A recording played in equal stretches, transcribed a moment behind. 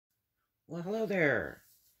Well, hello there.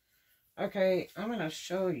 Okay, I'm going to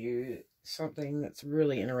show you something that's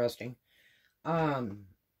really interesting.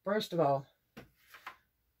 First of all,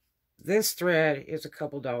 this thread is a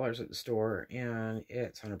couple dollars at the store, and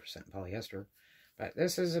it's 100% polyester. But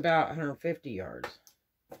this is about 150 yards.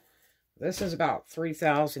 This is about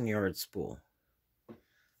 3,000 yard spool.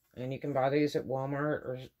 And you can buy these at Walmart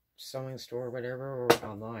or sewing store or whatever, or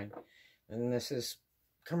online. And this is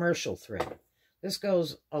commercial thread. This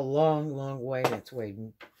goes a long, long way. It's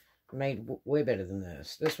made way better than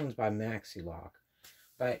this. This one's by Maxi Lock.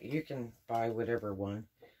 But you can buy whatever one.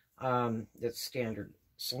 That's standard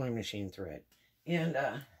sewing machine thread. And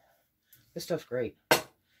this stuff's great.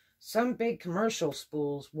 Some big commercial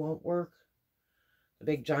spools won't work. The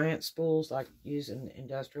big giant spools like used in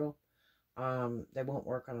industrial, they won't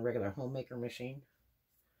work on a regular homemaker machine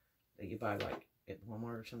that you buy like at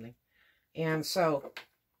Walmart or something. And so,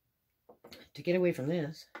 to get away from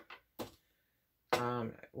this,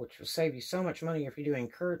 which will save you so much money if you're doing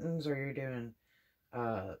curtains or you're doing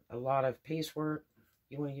a lot of piecework,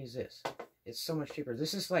 you want to use this. It's so much cheaper.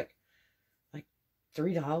 This is like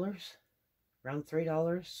 $3, around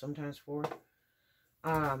 $3, sometimes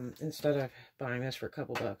 $4, instead of buying this for a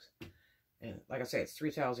couple bucks. And like I say, it's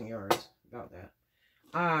 3,000 yards, about that.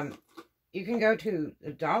 You can go to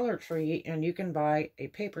the Dollar Tree and you can buy a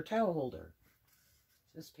paper towel holder.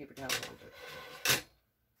 This paper towel holder.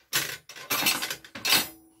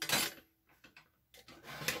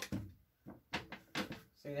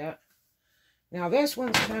 See that? Now this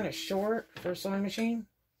one's kind of short for a sewing machine.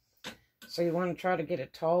 So you want to try to get a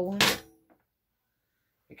tall one,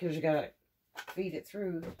 because you got to feed it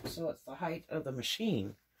through so it's the height of the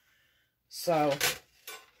machine. So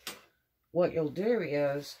what you'll do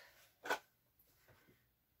is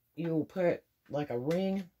you'll put like a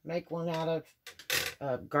ring, make one out of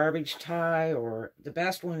a garbage tie, or the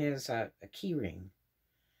best one is a key ring.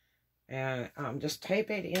 And just tape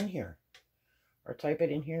it in here, or tape it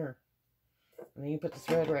in here. And then you put the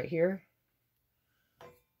thread right here,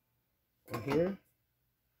 or here.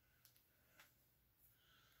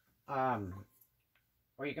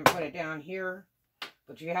 Or you can put it down here,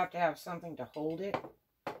 but you have to have something to hold it,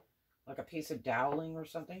 like a piece of doweling or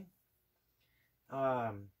something.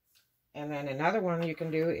 And then another one you can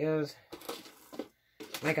do is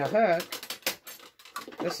make a hook.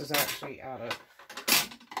 This is actually out of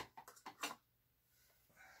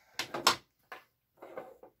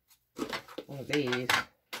one of these.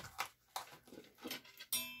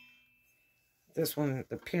 This one,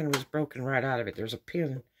 the pin was broken right out of it. There's a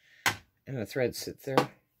pin and the thread sits there.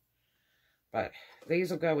 But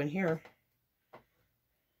these will go in here.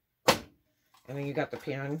 And then you got the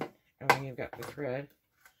pin. And then you've got the thread.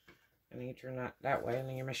 And then you turn that way. And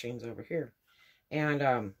then your machine's over here.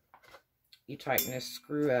 And you tighten this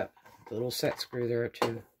screw up. The little set screw there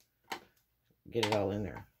to get it all in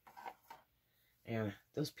there. And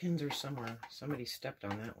those pins are somewhere. Somebody stepped on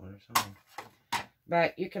that one or something.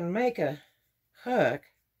 But you can make a hook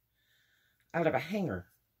out of a hanger.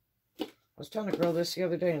 I was telling a girl this the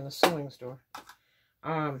other day in the sewing store.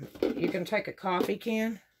 You can take a coffee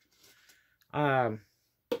can.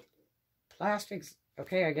 Plastic's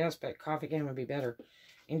okay, I guess, but coffee can would be better.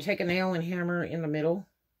 You can take a nail and hammer in the middle.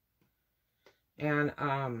 And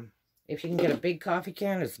if you can get a big coffee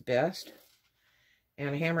can, it's best.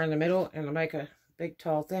 And a hammer in the middle, and to make a big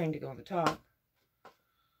tall thing to go on the top.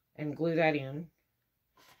 And glue that in.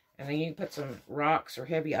 And then you can put some rocks or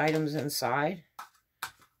heavy items inside.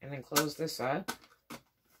 And then close this up.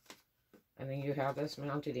 And then you have this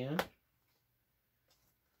mounted in.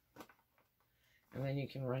 And then you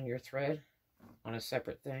can run your thread on a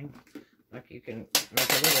separate thing. Like you can make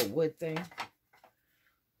a little wood thing.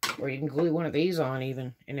 Or you can glue one of these on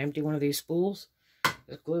even. And empty one of these spools.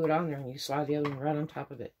 Just glue it on there and you slide the other one right on top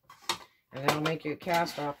of it. And that'll make you a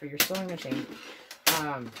cast off for your sewing machine.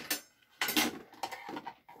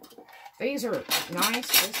 These are nice.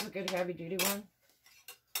 This is a good heavy duty one.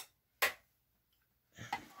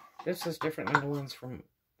 This is different than the ones from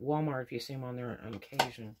Walmart if you see them on there on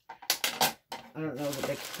occasion. I don't know that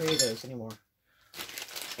they carry those anymore.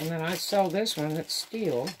 And then I sell this one that's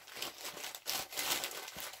steel,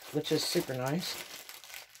 which is super nice.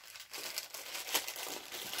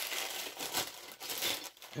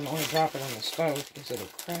 And only drop it on the stove because it'll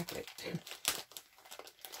crack it.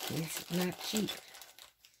 It's not cheap.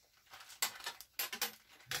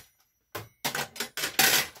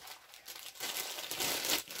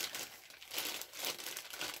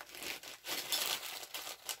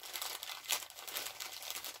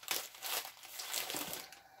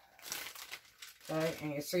 Right,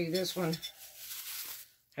 and you see this one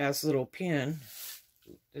has a little pin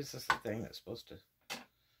this is the thing that's supposed to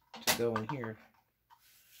go in here.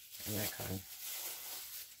 And that kind.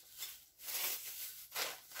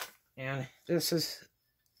 And this is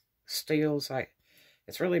steel.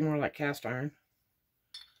 It's really more like cast iron.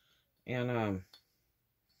 And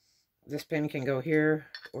this pin can go here,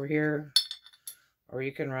 or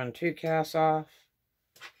you can run 2 casts off.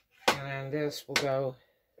 And then this will go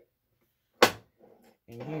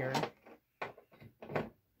in here.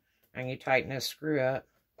 And you tighten this screw up.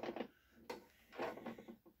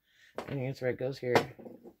 And your thread goes here.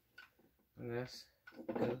 And this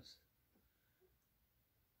goes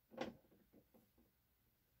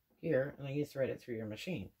here. And then you thread it through your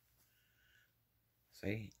machine.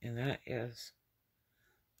 See? And that is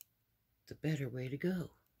the better way to go.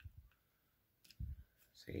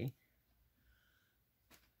 See?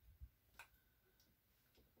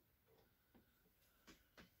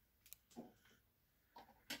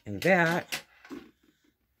 And that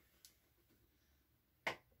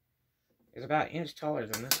is about an inch taller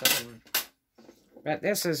than this other one. But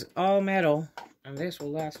this is all metal, and this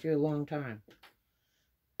will last you a long time.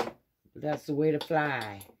 That's the way to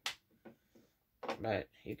fly. But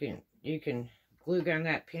you can glue gun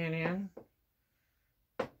that pin in,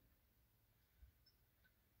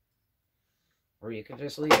 or you can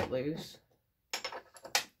just leave it loose.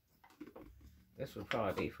 This would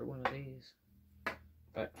probably be for one of these.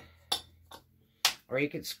 But, or you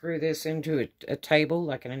could screw this into a table,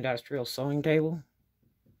 like an industrial sewing table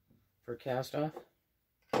for cast off.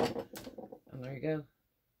 And there you go.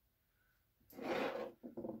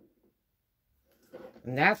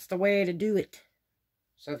 And that's the way to do it.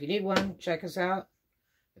 So if you need one, check us out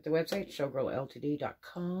at the website,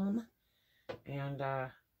 showgirlltd.com. And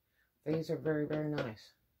these are very, very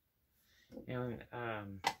nice. And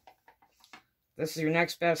this is your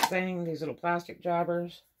next best thing, these little plastic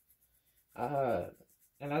jobbers. And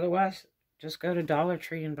otherwise, just go to Dollar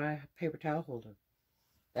Tree and buy a paper towel holder.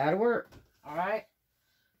 That'll work. Alright?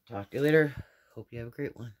 Talk to you later. Hope you have a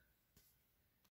great one.